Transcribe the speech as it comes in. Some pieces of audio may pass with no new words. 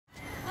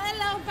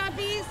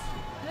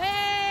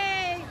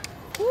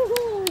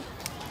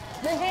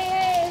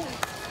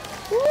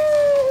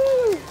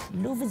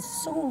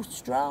is so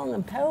strong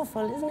and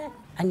powerful, isn't it?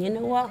 And you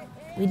know what?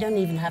 We don't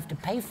even have to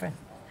pay for it.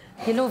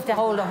 You'd love to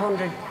hold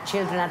 100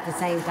 children at the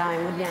same time,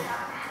 wouldn't you?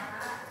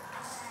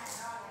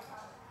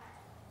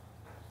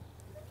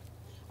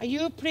 Are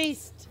you a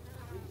priest?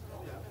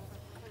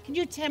 Can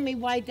you tell me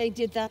why they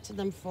did that to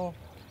them for?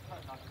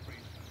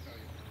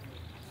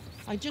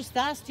 I just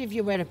asked you if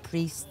you were a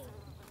priest.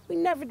 We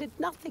never did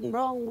nothing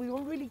wrong. We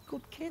were really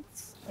good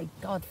kids. May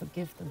God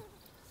forgive them.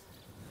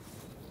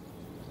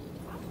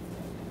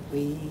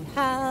 We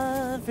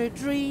have a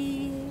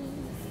dream,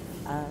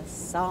 a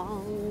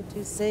song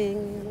to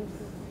sing,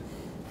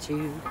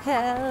 to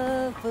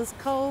help us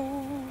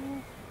cope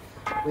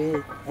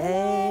with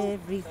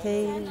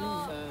everything.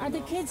 Are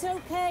the kids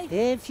okay?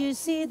 If you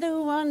see the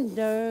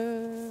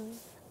wonder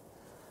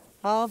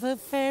of a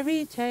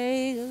fairy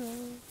tale,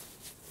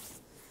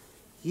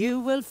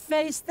 you will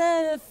face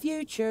the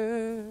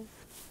future,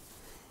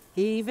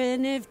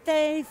 even if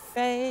they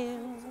fail.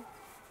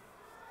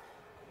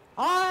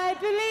 I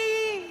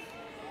believe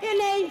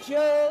in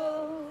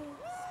angels,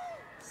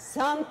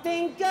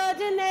 something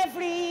good in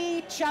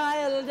every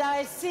child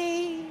I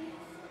see.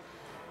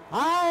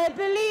 I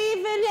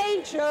believe in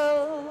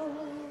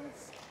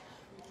angels,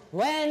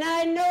 when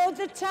I know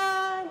the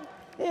time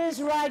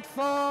is right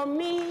for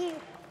me,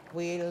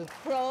 we'll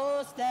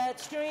cross that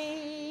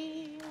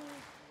stream.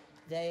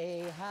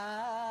 They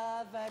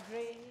have a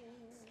dream.